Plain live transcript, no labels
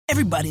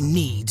Everybody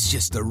needs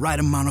just the right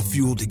amount of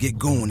fuel to get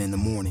going in the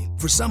morning.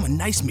 For some, a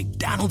nice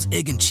McDonald's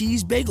egg and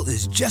cheese bagel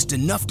is just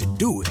enough to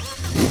do it.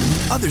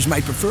 Others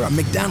might prefer a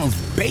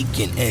McDonald's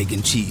bacon, egg,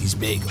 and cheese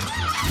bagel.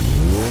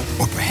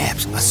 Or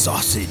perhaps a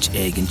sausage,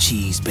 egg, and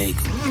cheese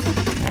bagel.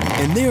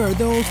 And there are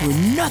those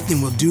where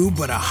nothing will do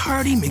but a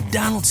hearty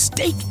McDonald's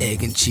steak,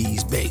 egg, and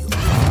cheese bagel.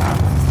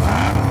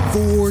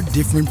 4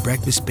 different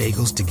breakfast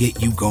bagels to get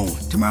you going.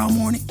 Tomorrow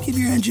morning, give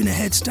your engine a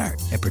head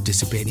start at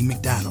participating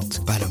McDonald's.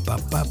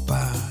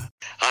 Ba-da-ba-ba-ba.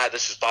 Hi,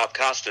 this is Bob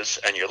Costas,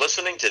 and you're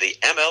listening to the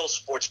ML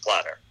Sports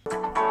Platter.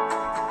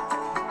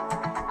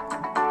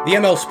 The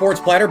ML Sports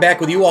Platter back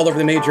with you all over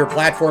the major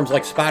platforms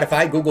like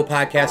Spotify, Google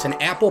Podcasts,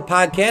 and Apple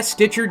Podcasts,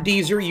 Stitcher,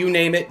 Deezer, you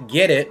name it,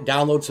 get it.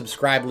 Download,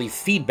 subscribe, leave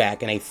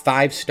feedback, and a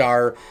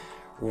 5-star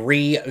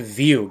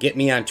review. Get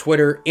me on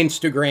Twitter,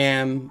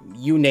 Instagram,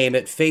 you name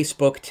it,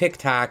 Facebook,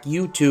 TikTok,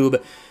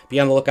 YouTube. Be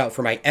on the lookout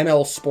for my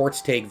ML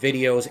Sports Take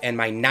videos and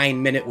my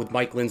 9-minute with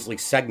Mike Lindsley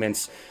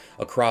segments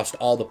across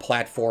all the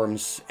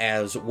platforms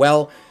as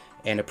well.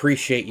 And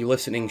appreciate you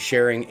listening,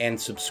 sharing, and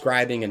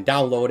subscribing, and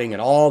downloading,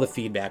 and all the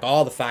feedback,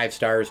 all the 5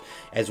 stars,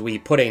 as we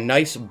put a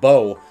nice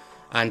bow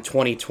on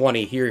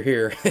 2020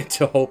 here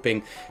to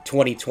hoping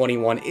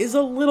 2021 is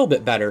a little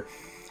bit better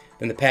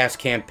than the past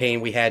campaign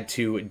we had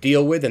to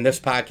deal with. And this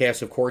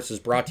podcast, of course, is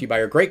brought to you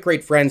by our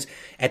great friends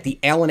at the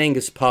Allen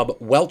Angus Pub,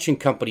 Welch &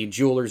 Company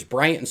Jewelers,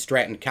 Bryant and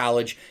Stratton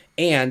College,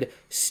 and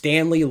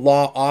Stanley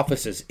Law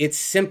Offices. It's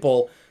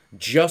simple.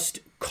 Just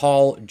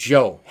call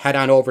Joe. Head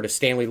on over to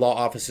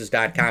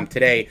StanleyLawOffices.com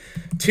today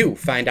to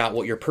find out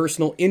what your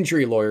personal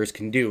injury lawyers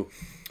can do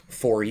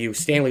for you.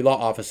 Stanley Law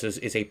Offices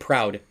is a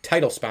proud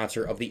title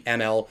sponsor of the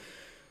ML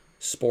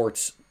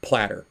Sports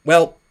Platter.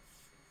 Well,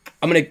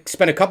 I'm going to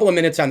spend a couple of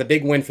minutes on the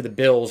big win for the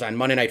Bills on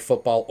Monday Night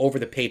Football over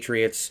the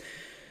Patriots.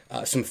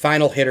 Some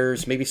final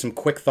hitters, maybe some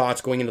quick thoughts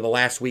going into the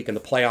last week and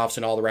the playoffs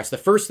and all the rest. The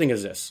first thing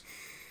is this.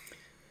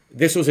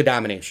 This was a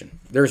domination.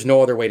 There's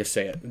no other way to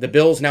say it. The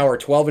Bills now are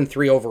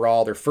 12-3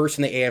 overall. They're first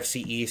in the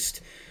AFC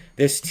East.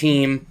 This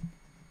team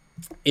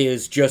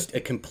is just a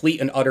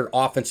complete and utter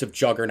offensive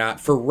juggernaut.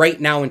 For right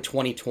now in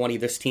 2020,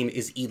 this team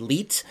is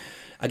elite.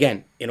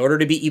 Again, in order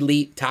to be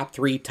elite, top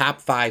 3, top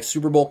 5,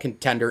 Super Bowl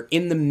contender,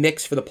 in the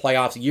mix for the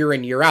playoffs year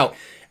in, year out.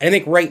 And I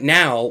think right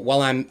now,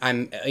 while I'm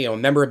a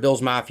member of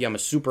Bills Mafia, I'm a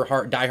super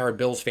diehard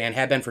Bills fan,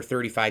 have been for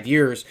 35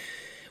 years.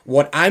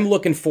 What I'm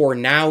looking for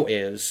now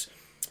is,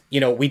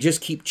 we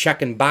just keep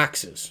checking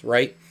boxes,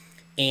 right?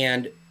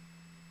 And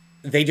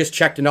they just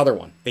checked another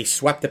one. They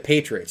swept the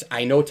Patriots.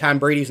 I know Tom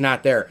Brady's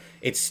not there.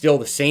 It's still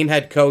the same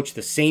head coach,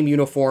 the same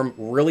uniform,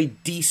 really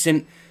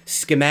decent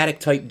schematic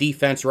type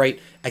defense, right?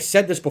 I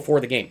said this before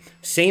the game.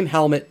 Same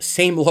helmet,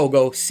 same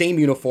logo, same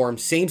uniform,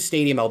 same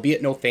stadium,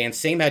 albeit no fans,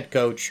 same head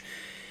coach,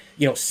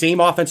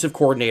 same offensive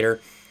coordinator.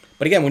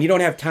 But again, when you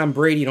don't have Tom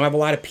Brady, you don't have a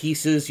lot of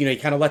pieces, you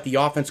kind of let the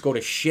offense go to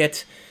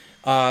shit.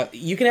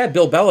 You can have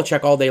Bill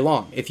Belichick all day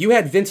long. If you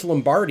had Vince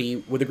Lombardi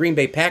with the Green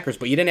Bay Packers,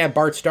 but you didn't have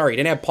Bart Starr, you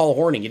didn't have Paul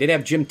Hornung, you didn't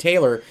have Jim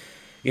Taylor,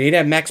 you didn't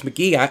have Max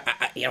McGee,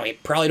 you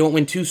probably don't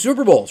win 2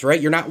 Super Bowls, right?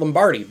 You're not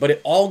Lombardi, but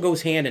it all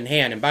goes hand in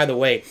hand. And by the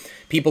way,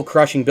 people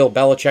crushing Bill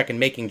Belichick and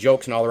making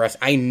jokes and all the rest,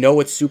 I know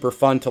it's super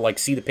fun to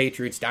see the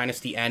Patriots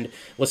dynasty end.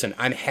 Listen,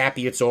 I'm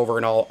happy it's over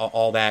and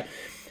all that.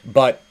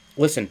 But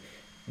listen,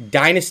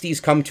 dynasties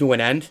come to an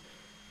end,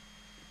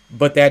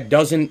 but that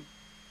doesn't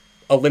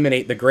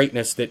eliminate the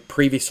greatness that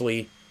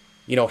previously,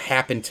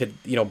 happened to,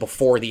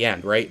 before the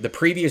end, right? The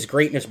previous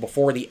greatness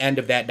before the end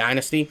of that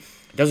dynasty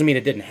doesn't mean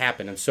it didn't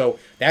happen. And so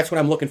that's what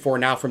I'm looking for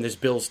now from this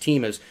Bills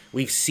team is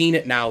we've seen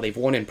it now. They've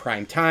won in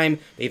prime time.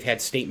 They've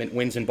had statement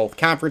wins in both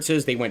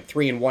conferences. They went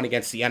 3-1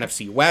 against the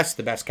NFC West,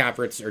 the best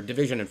conference or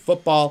division in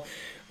football.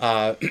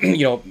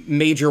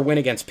 Major win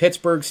against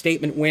Pittsburgh,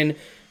 statement win.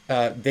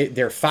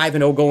 They're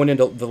 5-0 going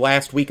into the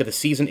last week of the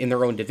season in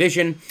their own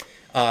division.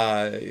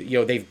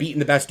 They've beaten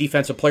the best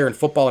defensive player in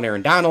football in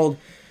Aaron Donald.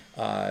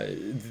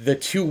 The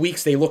 2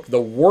 weeks they looked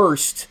the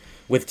worst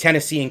with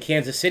Tennessee and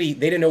Kansas City.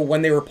 They didn't know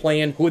when they were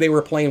playing, who they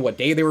were playing, what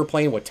day they were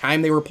playing, what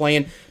time they were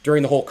playing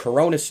during the whole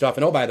Corona stuff.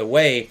 And oh, by the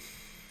way,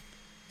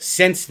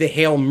 since the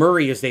Hail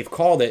Murray, as they've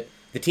called it,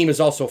 the team has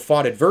also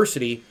fought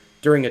adversity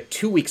during a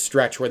 2-week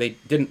stretch where they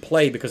didn't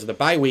play because of the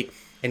bye week.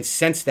 And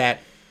since that,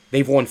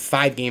 they've won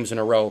 5 games in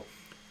a row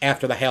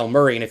after the Hail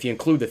Murray. And if you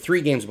include the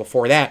 3 games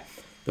before that,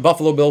 the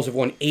Buffalo Bills have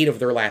won 8 of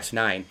their last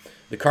 9.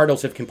 The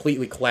Cardinals have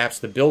completely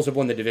collapsed. The Bills have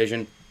won the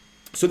division.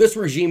 So this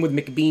regime with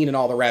McBean and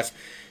all the rest,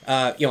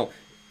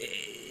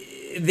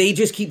 they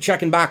just keep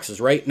checking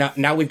boxes, right?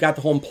 Now we've got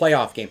the home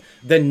playoff game.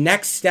 The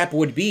next step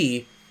would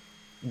be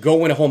go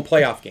win a home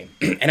playoff game.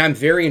 And I'm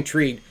very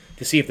intrigued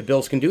to see if the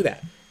Bills can do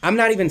that. I'm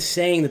not even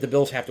saying that the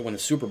Bills have to win the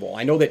Super Bowl.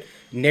 I know that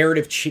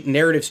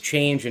narratives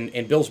change,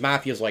 and Bills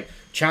Mafia is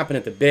chomping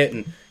at the bit,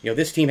 and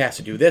this team has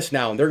to do this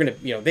now, and they're going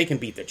to, they can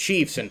beat the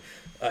Chiefs, and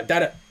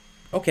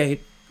Okay,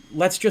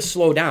 let's just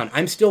slow down.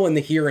 I'm still in the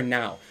here and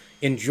now.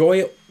 Enjoy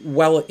it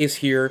while it is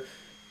here.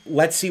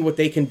 Let's see what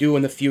they can do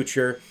in the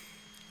future.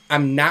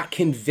 I'm not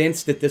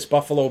convinced that this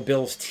Buffalo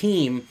Bills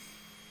team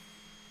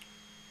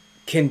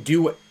can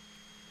do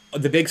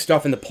the big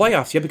stuff in the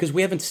playoffs yet because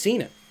we haven't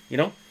seen it, you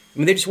know? I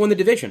mean, they just won the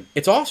division.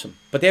 It's awesome,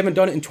 but they haven't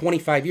done it in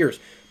 25 years.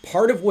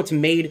 Part of what's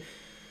made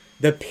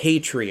the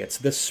Patriots,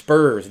 the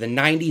Spurs, the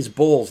 90s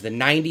Bulls, the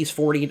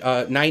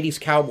 90s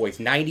Cowboys,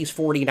 90s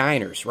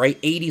 49ers,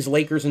 right? 80s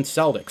Lakers and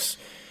Celtics,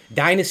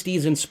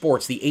 dynasties in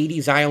sports, the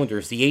 80s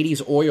Islanders, the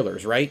 80s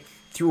Oilers, right?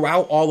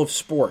 Throughout all of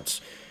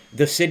sports,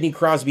 the Sidney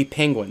Crosby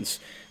Penguins,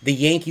 the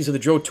Yankees of the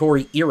Joe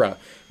Torre era.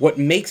 What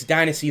makes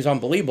dynasties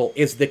unbelievable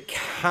is the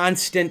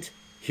constant,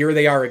 here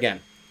they are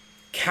again,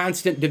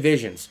 constant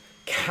divisions,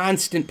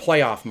 constant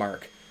playoff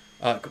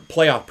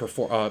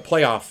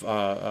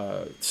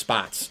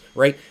spots,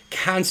 right?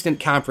 Constant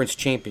conference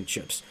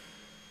championships,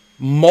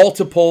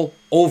 multiple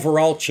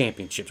overall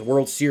championships,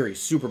 World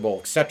Series, Super Bowl,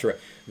 etc.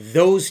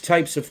 Those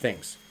types of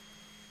things.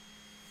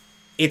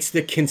 It's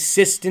the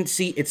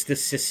consistency, it's the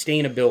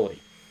sustainability.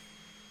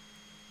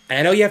 And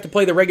I know you have to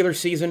play the regular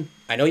season.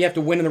 I know you have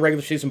to win in the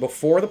regular season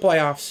before the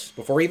playoffs,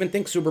 before you even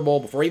think Super Bowl,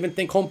 before you even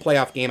think home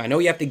playoff game. I know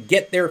you have to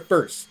get there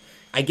first.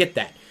 I get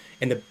that.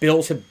 And the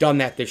Bills have done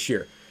that this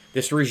year.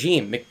 This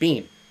regime,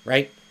 McBean,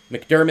 right?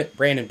 McDermott,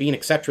 Brandon Beane,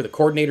 etc., the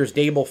coordinators,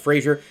 Dable,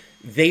 Frazier,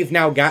 they've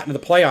now gotten to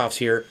the playoffs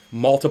here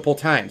multiple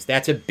times.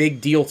 That's a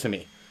big deal to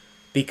me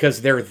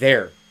because they're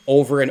there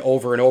over and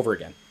over and over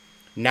again.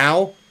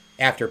 Now,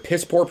 after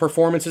piss-poor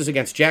performances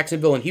against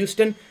Jacksonville and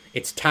Houston,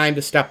 it's time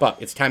to step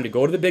up. It's time to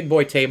go to the big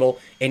boy table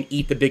and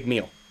eat the big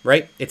meal,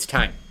 right? It's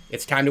time.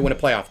 It's time to win a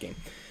playoff game.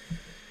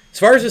 As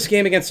far as this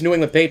game against the New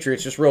England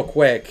Patriots, just real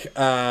quick,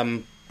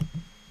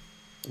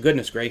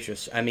 goodness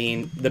gracious. I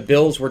mean, the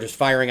Bills were just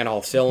firing on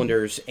all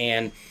cylinders,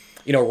 and,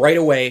 you know, right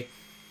away,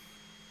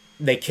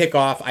 they kick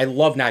off. I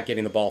love not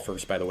getting the ball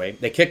first, by the way.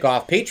 They kick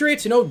off.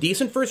 Patriots, you know,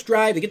 decent first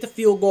drive. They get the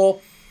field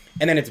goal,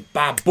 and then it's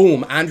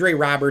boom. Andre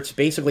Roberts,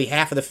 basically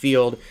half of the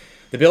field.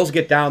 The Bills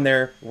get down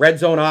there. Red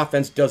zone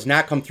offense does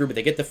not come through, but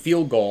they get the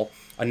field goal.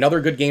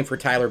 Another good game for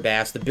Tyler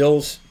Bass. The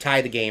Bills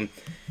tie the game,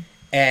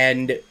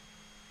 and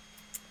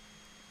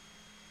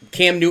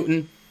Cam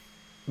Newton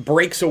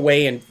breaks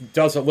away and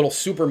does a little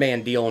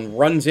Superman deal and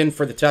runs in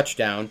for the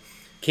touchdown.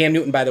 Cam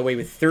Newton, by the way,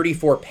 with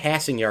 34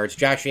 passing yards.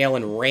 Josh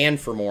Allen ran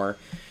for more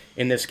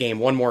in this game,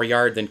 one more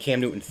yard than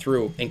Cam Newton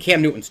threw. And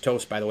Cam Newton's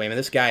toast, by the way. I mean,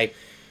 this guy,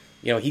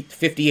 you know, he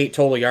 58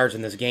 total yards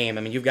in this game.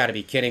 I mean, you've got to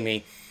be kidding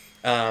me.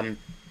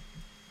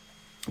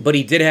 But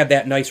he did have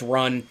that nice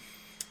run,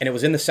 and it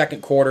was in the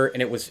second quarter,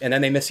 and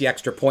then they missed the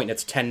extra point, and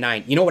it's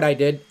 10-9. You know what I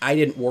did? I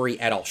didn't worry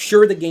at all.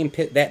 Sure, the game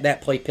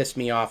that play pissed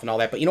me off and all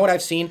that, but you know what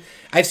I've seen?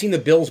 I've seen the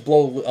Bills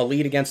blow a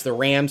lead against the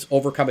Rams,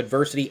 overcome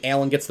adversity.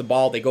 Allen gets the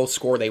ball, they go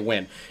score, they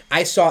win.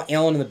 I saw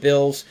Allen and the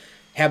Bills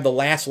have the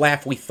last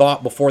laugh we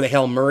thought before the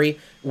Hail Murray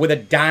with a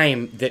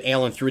dime that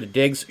Allen threw to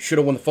Diggs. Should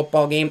have won the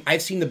football game.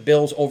 I've seen the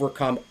Bills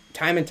overcome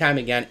time and time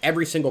again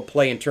every single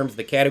play in terms of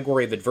the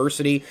category of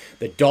adversity.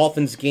 The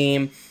Dolphins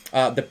game,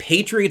 the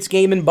Patriots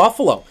game in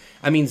Buffalo.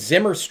 I mean,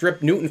 Zimmer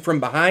stripped Newton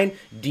from behind,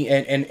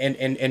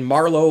 and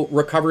Marlowe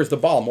recovers the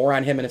ball. More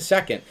on him in a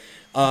second.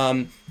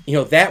 You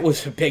know, that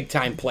was a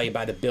big-time play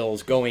by the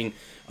Bills going,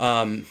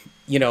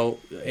 you know,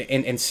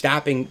 and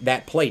stopping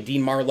that play.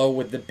 Dean Marlowe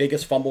with the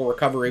biggest fumble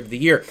recovery of the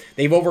year.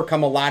 They've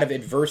overcome a lot of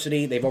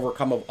adversity. They've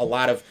overcome a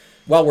lot of,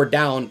 well, we're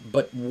down,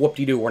 but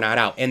whoop-de-doo, we're not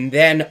out. And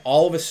then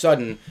all of a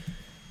sudden,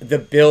 the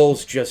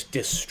Bills just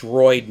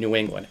destroyed New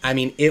England. I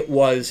mean, it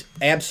was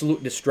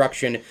absolute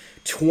destruction.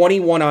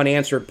 21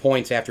 unanswered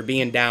points after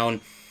being down,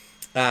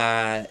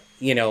 or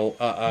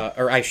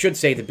I should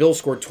say the Bills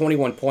scored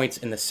 21 points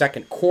in the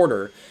second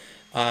quarter.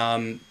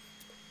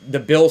 The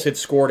Bills had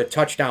scored a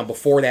touchdown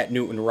before that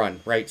Newton run,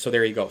 right? So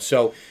there you go.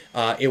 So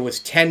it was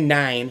 10-9,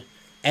 and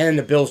then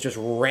the Bills just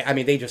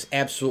they just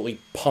absolutely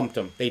pumped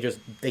them. They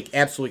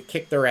absolutely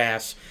kicked their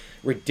ass.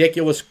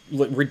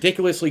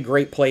 Ridiculously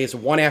great plays,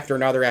 one after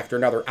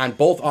another on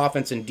both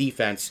offense and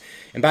defense.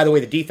 And by the way,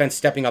 the defense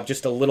stepping up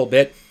just a little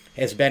bit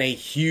has been a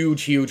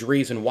huge, huge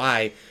reason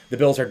why the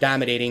Bills are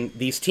dominating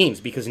these teams,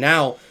 because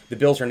now the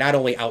Bills are not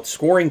only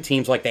outscoring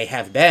teams like they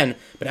have been,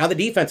 but now the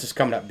defense is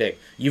coming up big.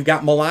 You've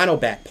got Milano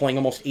back playing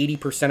almost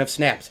 80% of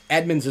snaps.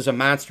 Edmonds is a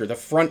monster. The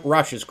front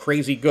rush is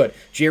crazy good.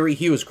 Jerry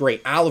Hughes,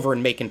 great. Oliver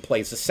making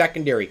plays. The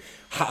secondary,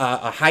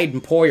 Hyde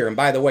and Poyer, and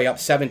by the way, up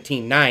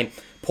 17-9.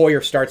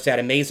 Poyer starts that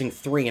amazing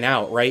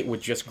 3-and-out, right,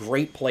 with just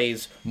great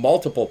plays,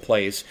 multiple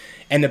plays,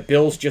 and the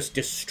Bills just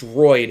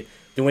destroyed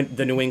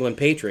the New England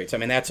Patriots. I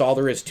mean, that's all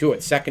there is to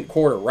it. Second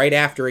quarter, right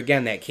after,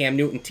 again, that Cam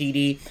Newton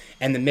TD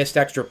and the missed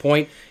extra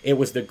point, it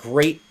was the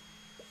great,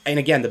 and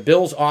again, the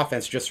Bills'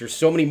 offense, just there's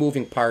so many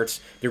moving parts.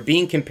 They're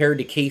being compared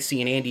to Casey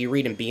and Andy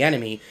Reid and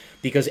Bieniemy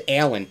because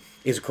Allen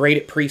is great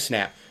at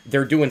pre-snap.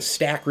 They're doing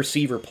stack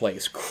receiver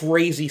plays,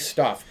 crazy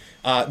stuff.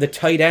 The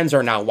tight ends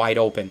are now wide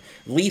open.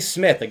 Lee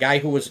Smith, the guy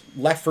who was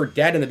left for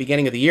dead in the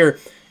beginning of the year,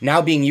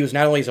 now being used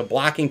not only as a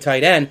blocking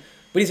tight end,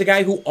 but he's a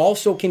guy who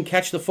also can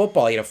catch the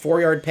football. He had a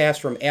 4-yard pass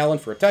from Allen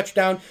for a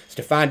touchdown.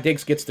 Stephon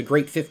Diggs gets the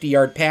great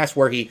 50-yard pass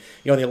where they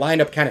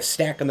lined up kind of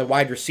stacking the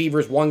wide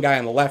receivers, one guy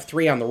on the left,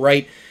 three on the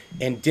right,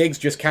 and Diggs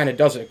just kind of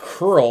does a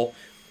curl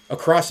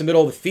across the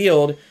middle of the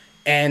field,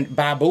 And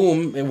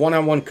ba-boom,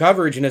 one-on-one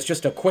coverage, and it's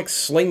just a quick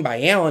sling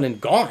by Allen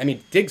and gone. I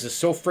mean, Diggs is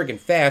so friggin'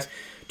 fast.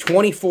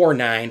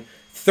 24-9,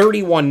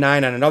 31-9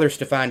 on another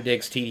Stephon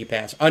Diggs TD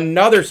pass.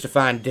 Another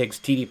Stephon Diggs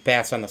TD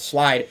pass on the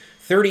slide.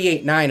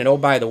 38-9, and oh,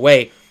 by the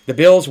way, the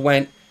Bills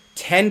went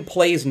 10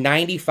 plays,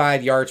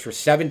 95 yards for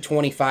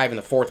 725 in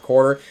the fourth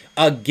quarter,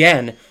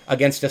 again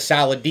against a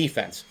solid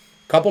defense.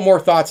 Couple more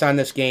thoughts on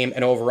this game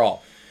and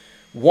overall.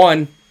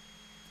 One,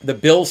 the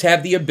Bills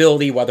have the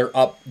ability, whether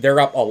they're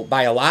up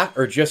by a lot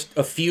or just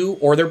a few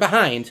or they're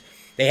behind,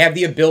 they have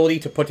the ability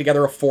to put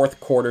together a fourth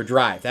quarter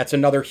drive. That's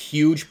another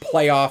huge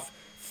playoff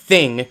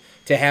thing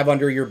to have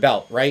under your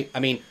belt, right? I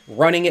mean,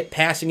 running it,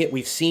 passing it,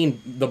 we've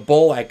seen the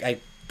Bull, I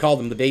called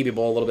him the baby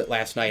bull a little bit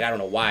last night. I don't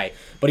know why,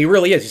 but he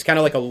really is. He's kind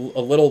of like a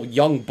little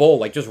young bull,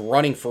 like just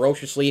running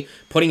ferociously,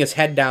 putting his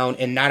head down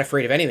and not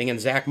afraid of anything. And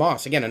Zach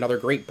Moss, again, another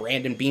great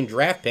Brandon Beane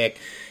draft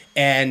pick,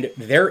 and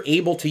they're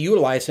able to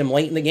utilize him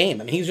late in the game.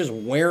 I mean, he's just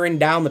wearing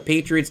down the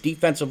Patriots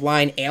defensive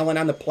line. Allen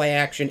on the play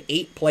action,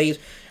 8 plays.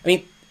 I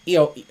mean,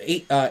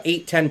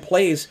 10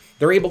 plays,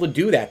 they're able to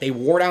do that. They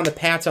wore down the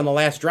Pats on the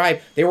last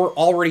drive. They were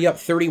already up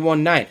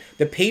 31-9.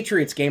 The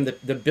Patriots game,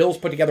 the Bills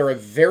put together a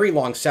very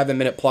long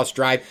 7-minute plus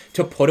drive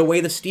to put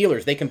away the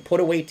Steelers. They can put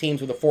away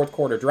teams with a fourth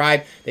quarter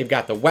drive. They've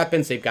got the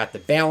weapons, they've got the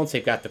balance,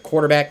 they've got the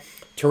quarterback.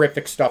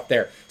 Terrific stuff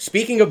there.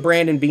 Speaking of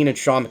Brandon Beane and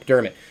Sean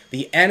McDermott,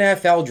 the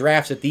NFL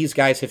drafts that these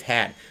guys have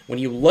had, when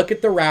you look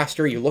at the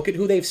roster, you look at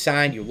who they've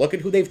signed, you look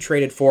at who they've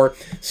traded for,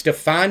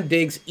 Stephon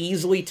Diggs,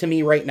 easily to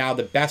me right now,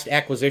 the best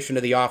acquisition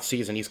of the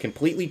offseason. He's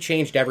completely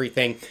changed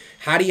everything.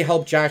 How do you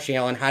help Josh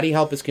Allen? How do you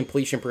help his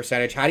completion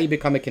percentage? How do you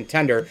become a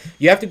contender?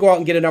 You have to go out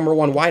and get a number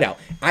one wideout.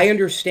 I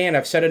understand,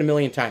 I've said it a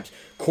million times.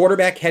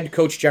 Quarterback, head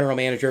coach, general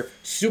manager,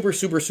 super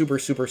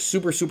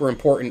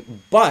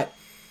important, but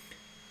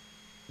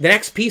the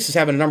next piece is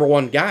having a number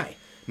one guy.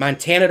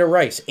 Montana to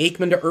Rice,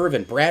 Aikman to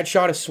Irvin,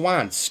 Bradshaw to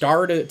Swan,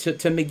 Starr to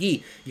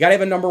McGee. You got to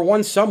have a number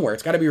one somewhere.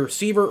 It's got to be a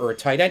receiver or a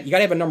tight end. You got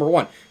to have a number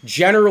one.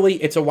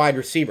 Generally, it's a wide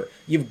receiver.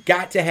 You've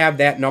got to have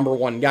that number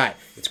one guy.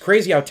 It's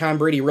crazy how Tom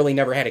Brady really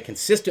never had a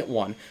consistent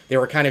one. They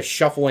were kind of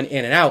shuffling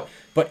in and out.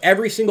 But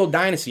every single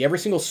dynasty, every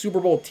single Super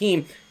Bowl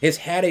team has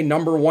had a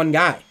number one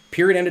guy.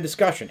 Period, end of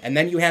discussion. And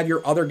then you have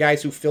your other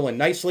guys who fill in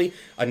nicely.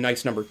 A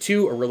nice number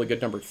 2, a really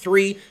good number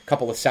 3, a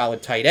couple of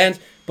solid tight ends.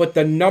 But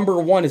the number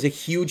one is a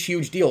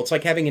huge deal. It's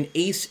like having an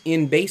ace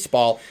in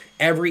baseball.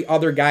 Every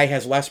other guy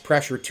has less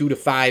pressure, 2 to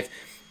 5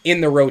 in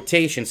the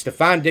rotation.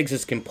 Stephon Diggs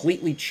has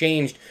completely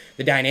changed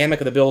the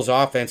dynamic of the Bills'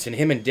 offense. And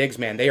him and Diggs,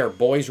 man, they are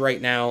boys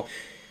right now.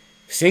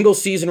 Single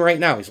season right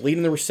now. He's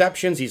leading the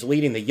receptions. He's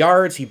leading the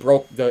yards. He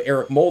broke the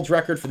Eric Moulds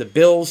record for the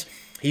Bills.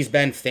 He's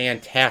been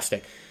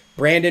fantastic.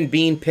 Brandon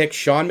Beane picks,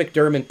 Sean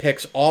McDermott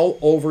picks all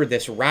over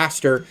this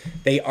roster.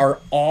 They are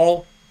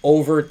all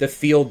over the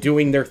field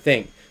doing their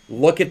thing.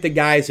 Look at the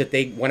guys that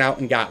they went out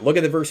and got. Look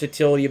at the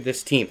versatility of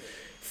this team.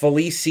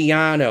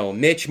 Feliciano,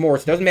 Mitch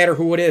Morse, doesn't matter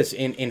who it is,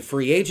 in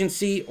free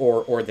agency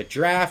or the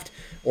draft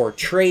or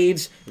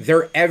trades,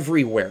 they're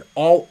everywhere,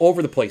 all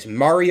over the place.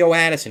 Mario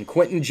Addison,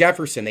 Quentin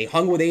Jefferson, they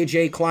hung with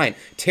A.J. Klein.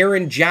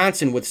 Taron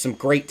Johnson with some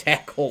great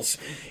tackles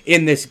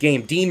in this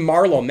game. Dean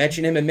Marlowe,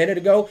 mentioned him a minute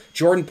ago.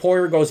 Jordan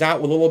Poyer goes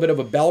out with a little bit of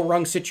a bell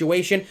rung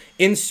situation.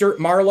 Insert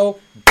Marlowe,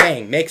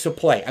 bang, makes a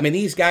play. I mean,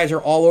 these guys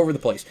are all over the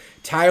place.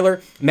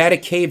 Tyler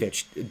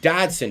Matakevich,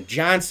 Dodson,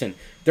 Johnson,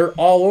 they're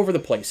all over the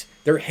place.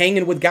 They're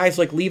hanging with guys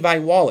like Levi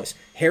Wallace,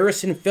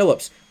 Harrison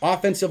Phillips,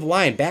 offensive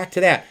line, back to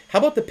that. How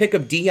about the pick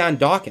of Deion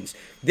Dawkins?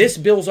 This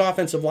Bills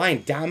offensive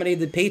line dominated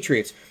the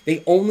Patriots.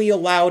 They only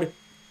allowed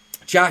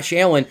Josh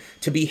Allen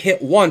to be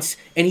hit once,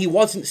 and he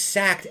wasn't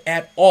sacked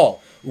at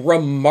all.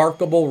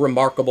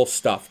 Remarkable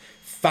stuff.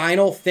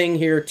 Final thing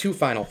here, 2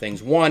 final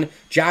things. 1,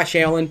 Josh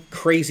Allen,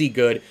 crazy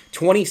good,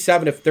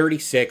 27 of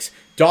 36.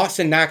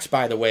 Dawson Knox,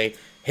 by the way,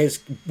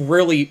 has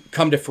really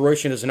come to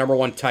fruition as the number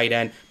 1 tight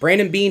end.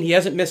 Brandon Beane, he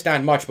hasn't missed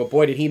on much, but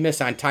boy, did he miss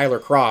on Tyler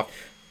Kroft.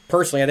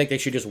 Personally, I think they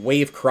should just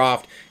waive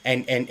Kroft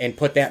and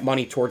put that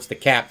money towards the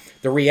cap.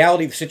 The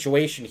reality of the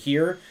situation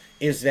here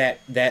is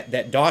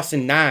that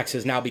Dawson Knox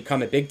has now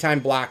become a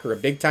big-time blocker, a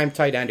big-time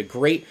tight end, a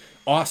great,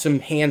 awesome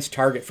hands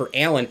target for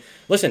Allen.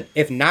 Listen,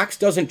 if Knox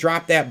doesn't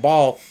drop that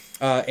ball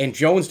and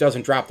Jones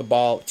doesn't drop the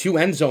ball, 2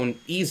 end zone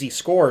easy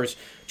scores,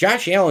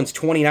 Josh Allen's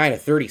 29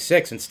 of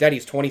 36. Instead,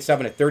 he's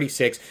 27 of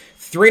 36.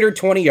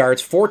 320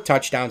 yards, 4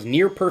 touchdowns,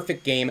 near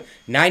perfect game,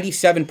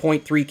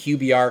 97.3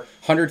 QBR,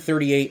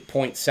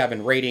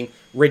 138.7 rating.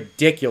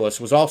 Ridiculous.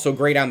 Was also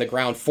great on the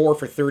ground, 4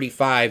 for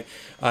 35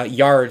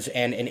 yards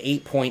and an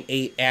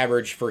 8.8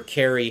 average for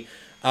carry.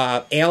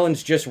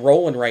 Allen's just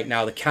rolling right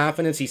now. The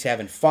confidence, he's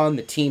having fun.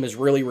 The team is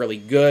really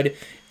good.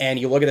 And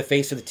you look at the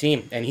face of the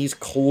team, and he's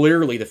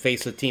clearly the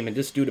face of the team, and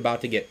this dude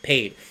about to get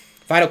paid.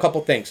 Final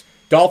couple things.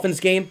 Dolphins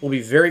game will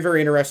be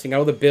very interesting. I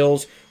know the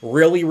Bills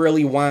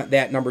really want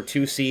that number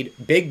 2 seed.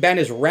 Big Ben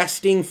is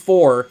resting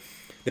for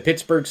the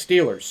Pittsburgh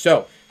Steelers.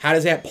 So how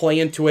does that play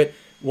into it?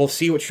 We'll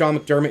see what Sean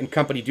McDermott and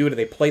company do. Do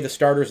they play the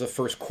starters the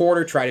first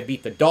quarter, try to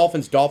beat the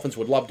Dolphins? Dolphins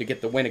would love to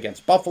get the win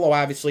against Buffalo,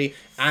 obviously,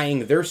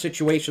 eyeing their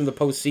situation in the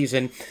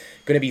postseason.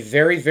 Going to be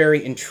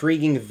very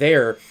intriguing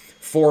there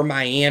for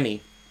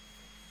Miami.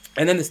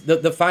 And then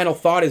the final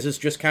thought is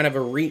just kind of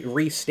a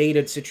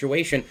restated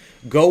situation.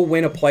 Go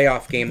win a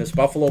playoff game. This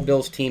Buffalo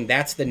Bills team,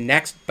 that's the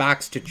next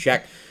box to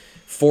check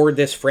for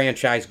this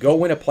franchise. Go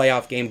win a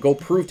playoff game. Go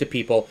prove to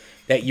people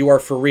that you are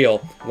for real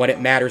when it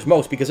matters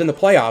most. Because in the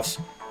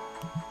playoffs,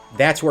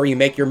 that's where you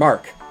make your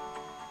mark.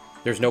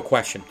 There's no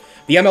question.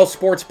 The ML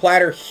Sports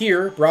Platter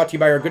here, brought to you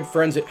by our good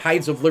friends at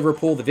Hides of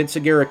Liverpool, the Vince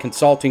Aguirre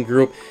Consulting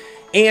Group,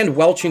 and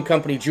Welch &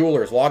 Company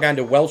Jewelers. Log on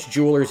to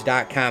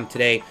welchjewelers.com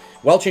today.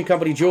 Welch &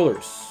 Company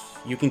Jewelers.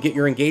 You can get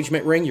your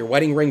engagement ring, your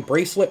wedding ring,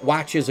 bracelet,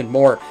 watches, and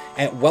more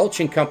at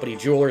Welch & Company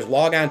Jewelers.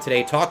 Log on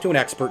today, talk to an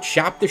expert,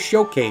 shop the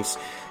showcase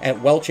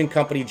at Welch &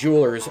 Company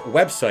Jewelers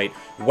website,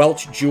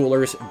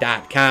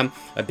 welchjewelers.com.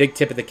 A big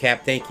tip of the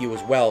cap thank you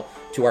as well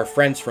to our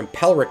friends from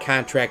Pelra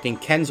Contracting,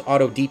 Ken's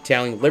Auto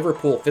Detailing,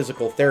 Liverpool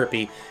Physical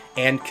Therapy,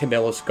 and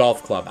Camillus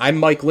Golf Club. I'm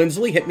Mike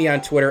Lindsley. Hit me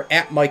on Twitter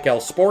at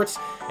MikeLSports.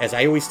 As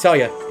I always tell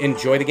you,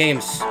 enjoy the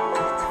games.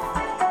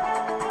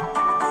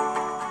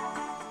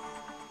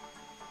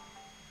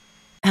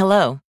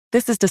 Hello,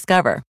 this is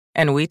Discover,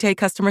 and we take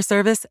customer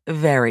service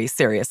very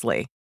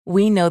seriously.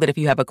 We know that if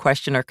you have a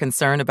question or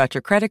concern about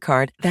your credit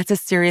card, that's a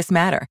serious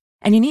matter,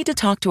 and you need to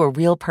talk to a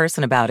real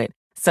person about it.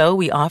 So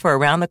we offer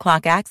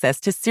around-the-clock access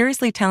to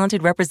seriously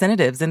talented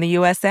representatives in the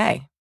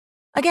USA.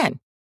 Again,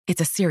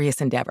 it's a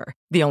serious endeavor.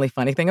 The only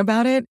funny thing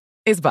about it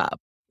is Bob.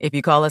 If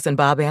you call us and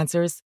Bob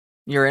answers,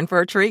 you're in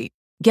for a treat.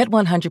 Get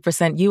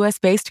 100%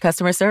 US-based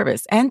customer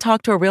service and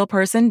talk to a real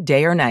person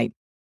day or night.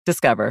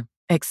 Discover.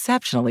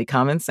 Exceptionally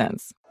common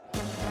sense.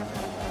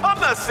 I'm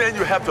not saying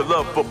you have to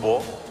love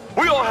football.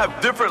 We all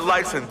have different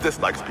likes and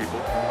dislikes, people.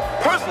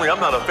 Personally, I'm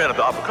not a fan of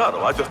the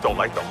avocado. I just don't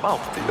like the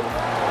mouthfeel.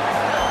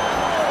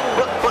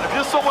 But if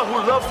you're someone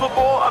who loves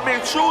football,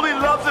 truly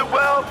loves it,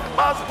 well,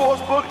 my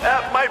sportsbook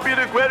app might be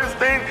the greatest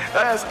thing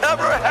that has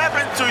ever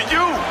happened to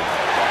you.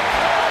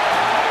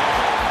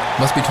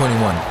 Must be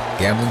 21.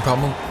 Gambling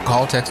problem?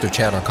 Call, text, or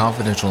chat our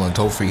confidential and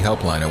toll-free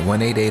helpline at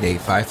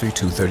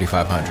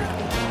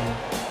 1-888-532-3500.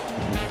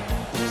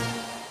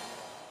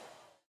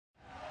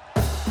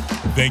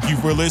 Thank you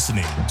for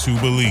listening to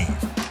Believe.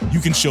 You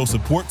can show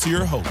support to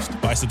your host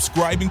by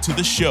subscribing to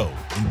the show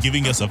and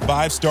giving us a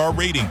 5-star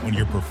rating on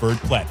your preferred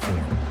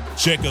platform.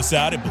 Check us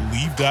out at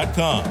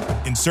Believe.com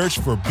and search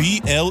for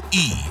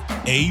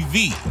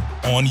BLEAV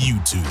on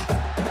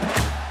YouTube.